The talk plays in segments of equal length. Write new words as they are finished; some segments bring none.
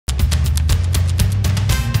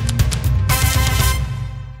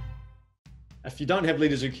If you don't have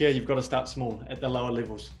leaders who care, you've got to start small at the lower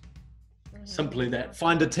levels. Simply that.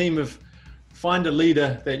 Find a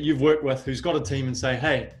leader that you've worked with who's got a team and say,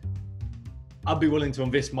 hey, I'd be willing to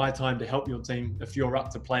invest my time to help your team if you're up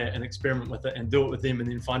to play it and experiment with it and do it with them, and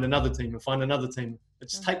then find another team and find another team. It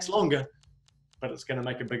just takes longer, but it's going to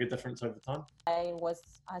make a bigger difference over time. I was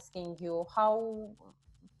asking you how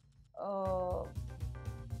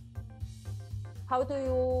do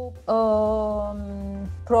you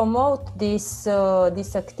promote these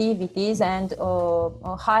activities and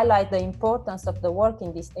highlight the importance of the work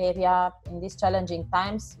in this area in these challenging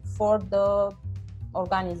times for the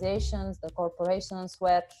organizations, the corporations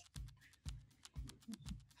where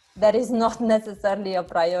that is not necessarily a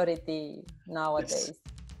priority nowadays?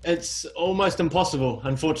 It's almost impossible,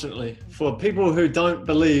 unfortunately. For people who don't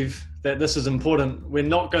believe that this is important, we're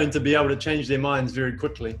not going to be able to change their minds very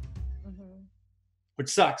quickly, which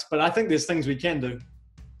sucks. But I think there's things we can do.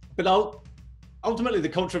 But ultimately, the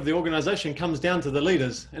culture of the organization comes down to the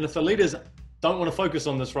leaders. And if the leaders don't want to focus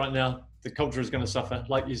on this right now, the culture is going to suffer,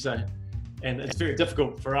 like you say. And it's very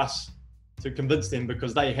difficult for us to convince them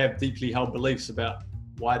because they have deeply held beliefs about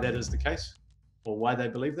why that is the case or why they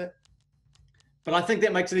believe that. But I think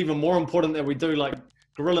that makes it even more important that we do like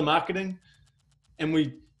guerrilla marketing, and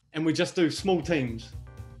we just do small teams,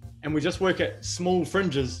 and we just work at small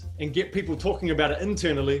fringes and get people talking about it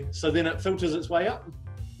internally, so then it filters its way up.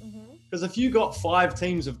 Because if you got 5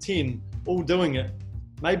 teams of 10 all doing it,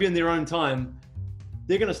 maybe in their own time,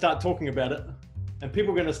 they're going to start talking about it, and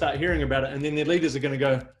people are going to start hearing about it, and then their leaders are going to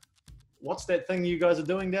go, what's that thing you guys are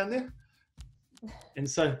doing down there? And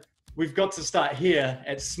so we've got to start here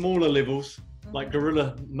at smaller levels, like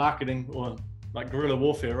guerrilla marketing or like guerrilla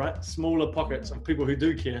warfare, right? Smaller pockets of people who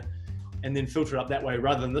do care, and then filter up that way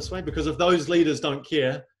rather than this way. Because if those leaders don't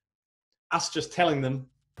care, us just telling them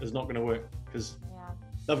is not going to work, because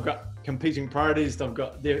they've got competing priorities. They've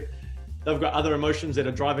got other emotions that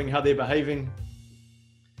are driving how they're behaving.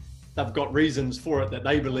 They've got reasons for it that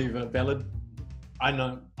they believe are valid.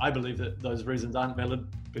 I believe that those reasons aren't valid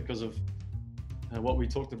because of what we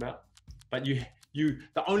talked about. But the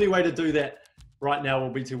only way to do that right now will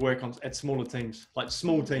be to work at smaller teams, like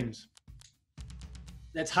small teams.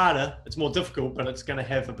 That's harder, it's more difficult, but it's going to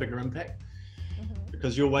have a bigger impact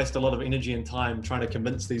because you'll waste a lot of energy and time trying to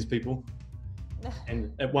convince these people,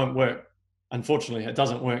 and it won't work. Unfortunately, it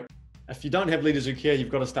doesn't work. If you don't have leaders who care, you've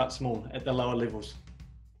got to start small at the lower levels.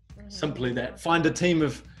 Simply that. Find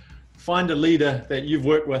a leader that you've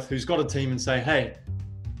worked with who's got a team and say, hey,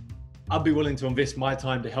 I'd be willing to invest my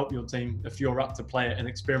time to help your team if you're up to play it and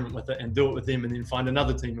experiment with it and do it with them, and then find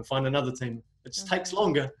another team and find another team. It just takes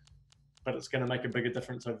longer, but it's going to make a bigger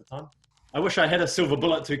difference over time. I wish I had a silver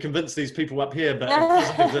bullet to convince these people up here, but it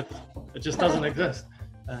doesn't exist. It just doesn't exist.